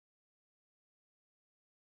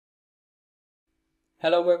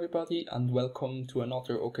Hello everybody and welcome to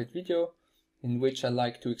another OCAD video in which I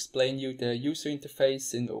like to explain you the user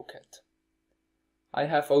interface in OCAD. I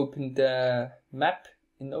have opened the map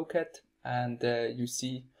in OCAD and you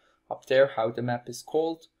see up there how the map is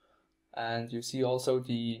called, and you see also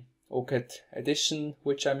the OCAD edition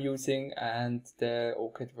which I'm using and the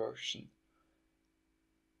OCAD version.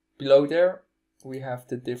 Below there we have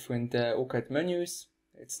the different OCAD menus.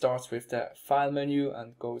 It starts with the file menu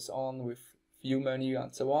and goes on with view menu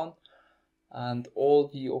and so on, and all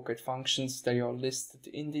the OCAD functions, they are listed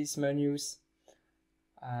in these menus.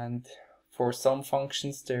 And for some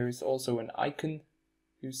functions there is also an icon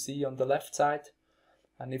you see on the left side,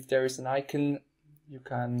 and if there is an icon you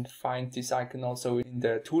can find this icon also in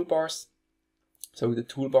the toolbars. So the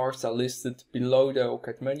toolbars are listed below the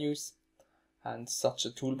OCAD menus, and such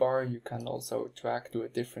a toolbar you can also drag to a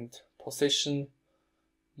different position.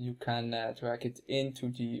 You can drag it into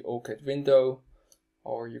the OCAD window,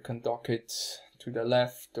 or you can dock it to the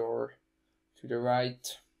left or to the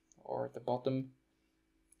right or the bottom,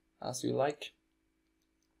 as you like.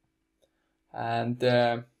 And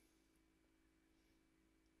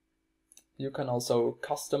you can also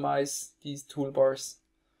customize these toolbars.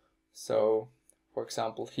 So for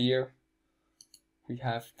example, here we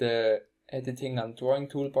have the editing and drawing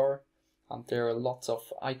toolbar, and there are lots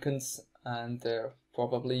of icons, and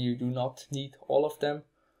probably you do not need all of them.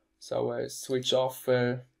 So I switch off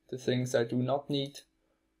the things I do not need,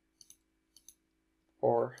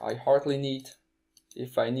 or I hardly need.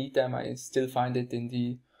 If I need them, I still find it in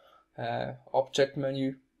the object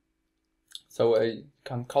menu. So I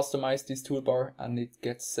can customize this toolbar and it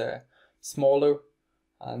gets smaller.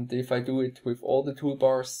 And if I do it with all the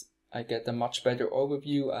toolbars, I get a much better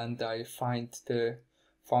overview, and I find the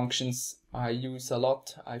functions I use a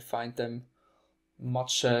lot, I find them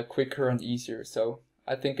much quicker and easier. So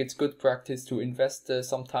I think it's good practice to invest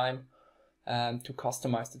some time to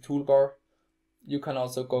customize the toolbar. You can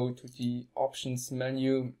also go to the options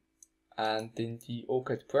menu, and in the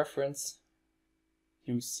OCAD preference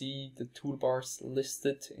you see the toolbars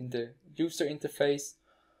listed in the user interface,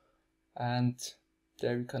 and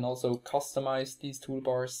there you can also customize these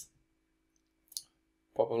toolbars.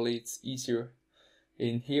 Probably it's easier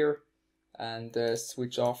in here, and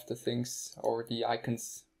switch off the things or the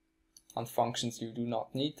icons and functions you do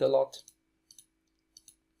not need a lot.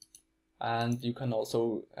 And you can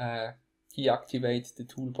also deactivate the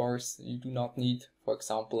toolbars you do not need. For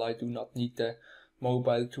example, I do not need the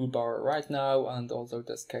mobile toolbar right now, and also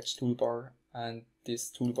the sketch toolbar, and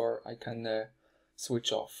this toolbar I can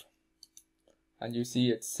switch off. And you see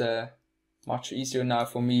it's much easier now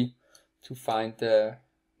for me to find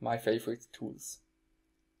my favorite tools.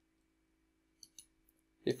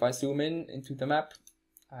 If I zoom in into the map,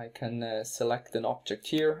 I can select an object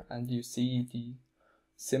here, and you see the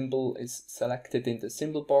symbol is selected in the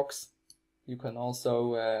symbol box. You can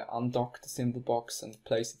also undock the symbol box and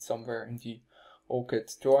place it somewhere in the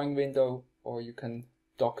OCAD drawing window, or you can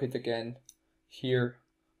dock it again here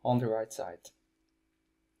on the right side.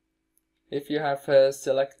 If you have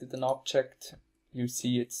selected an object, you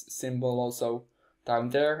see its symbol also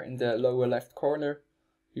down there in the lower left corner.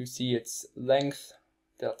 You see its length,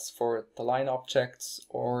 that's for the line objects,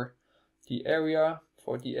 or the area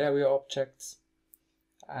for the area objects.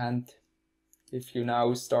 And if you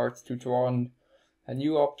now start to draw on a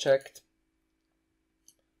new object,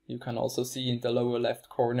 you can also see in the lower left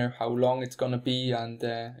corner how long it's gonna be, and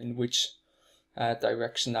in which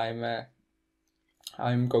direction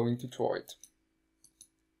I'm going to draw it.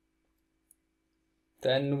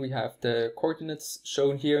 Then we have the coordinates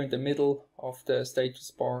shown here in the middle of the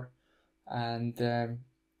status bar, and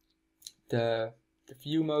the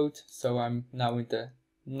view mode. So I'm now in the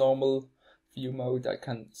normal view mode. I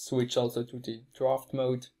can switch also to the draft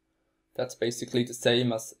mode. That's basically the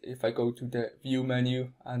same as if I go to the view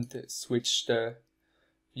menu and switch the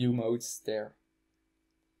view modes there.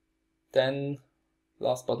 Then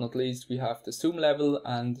last but not least, we have the zoom level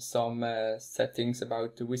and some settings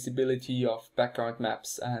about the visibility of background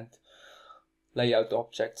maps and layout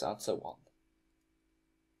objects and so on.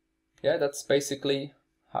 Yeah, that's basically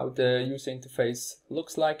how the user interface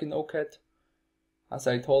looks like in OCAD. As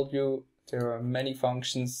I told you, there are many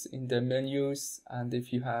functions in the menus, and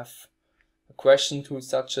if you have a question to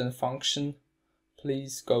such a function,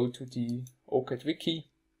 please go to the OCAD wiki.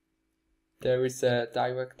 There is a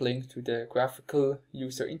direct link to the graphical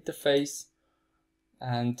user interface,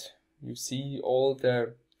 and you see all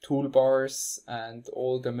the toolbars and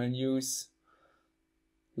all the menus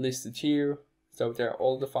listed here. So there are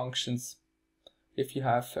all the functions. If you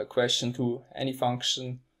have a question to any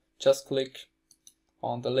function, just click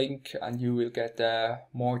on the link and you will get a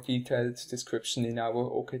more detailed description in our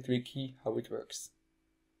OCAD wiki how it works.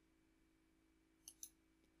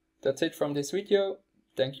 That's it from this video.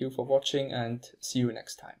 Thank you for watching and see you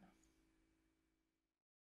next time.